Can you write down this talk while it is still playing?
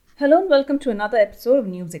Hello and welcome to another episode of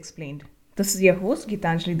News Explained. This is your host,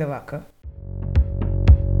 Gitanjali Davakar.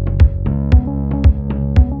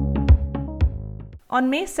 On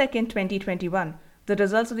May 2nd, 2021, the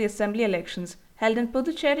results of the assembly elections held in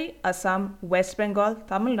Puducherry, Assam, West Bengal,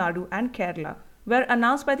 Tamil Nadu and Kerala were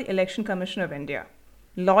announced by the Election Commission of India.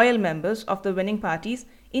 Loyal members of the winning parties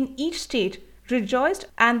in each state rejoiced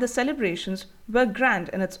and the celebrations were grand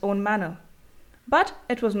in its own manner. But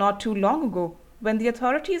it was not too long ago when the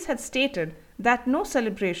authorities had stated that no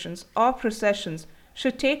celebrations or processions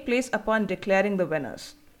should take place upon declaring the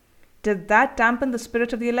winners. Did that dampen the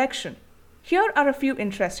spirit of the election? Here are a few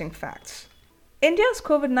interesting facts. India's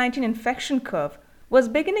COVID-19 infection curve was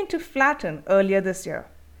beginning to flatten earlier this year.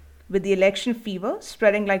 With the election fever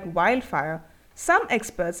spreading like wildfire, some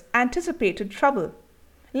experts anticipated trouble.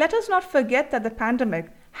 Let us not forget that the pandemic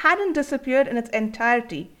hadn't disappeared in its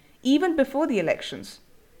entirety even before the elections.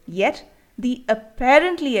 Yet, the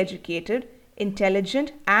apparently educated,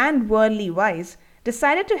 intelligent, and worldly wise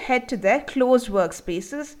decided to head to their closed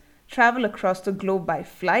workspaces, travel across the globe by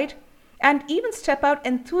flight, and even step out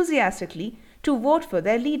enthusiastically to vote for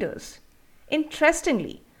their leaders.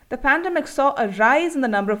 Interestingly, the pandemic saw a rise in the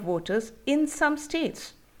number of voters in some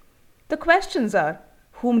states. The questions are,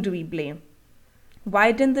 whom do we blame?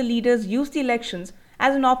 Why didn't the leaders use the elections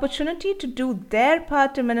as an opportunity to do their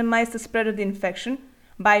part to minimize the spread of the infection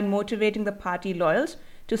by motivating the party loyals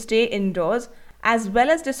to stay indoors as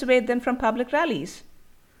well as dissuade them from public rallies?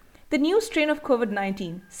 The new strain of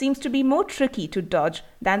COVID-19 seems to be more tricky to dodge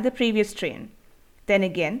than the previous strain. Then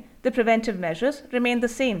again, the preventive measures remain the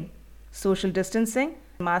same: social distancing,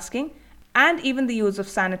 masking, and even the use of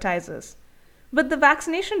sanitizers. With the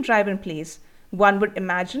vaccination drive in place, one would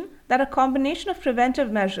imagine that a combination of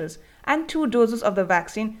preventive measures and 2 doses of the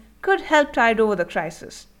vaccine could help tide over the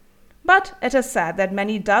crisis. But it is sad that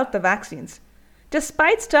many doubt the vaccines.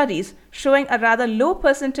 Despite studies showing a rather low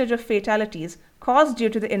percentage of fatalities caused due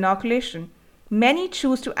to the inoculation, many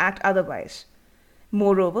choose to act otherwise.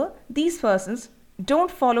 Moreover, these persons don't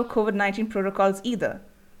follow COVID-19 protocols either.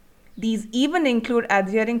 These even include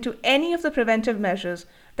adhering to any of the preventive measures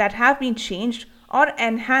that have been changed or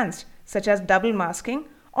enhanced, such as double masking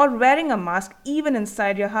or wearing a mask even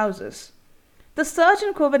inside your houses. The surge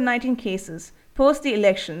in COVID-19 cases post the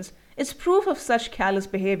elections is proof of such careless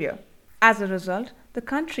behavior. As a result, the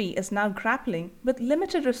country is now grappling with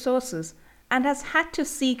limited resources and has had to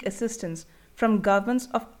seek assistance from governments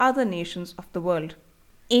of other nations of the world.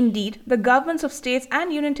 Indeed, the governments of states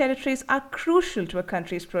and union territories are crucial to a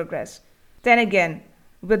country's progress. Then again,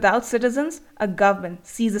 without citizens, a government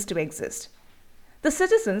ceases to exist. The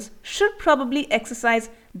citizens should probably exercise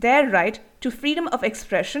their right to freedom of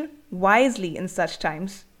expression wisely in such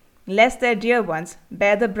times, lest their dear ones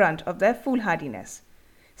bear the brunt of their foolhardiness.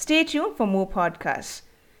 Stay tuned for more podcasts.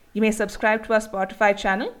 You may subscribe to our Spotify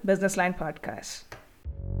channel, Business Line Podcasts.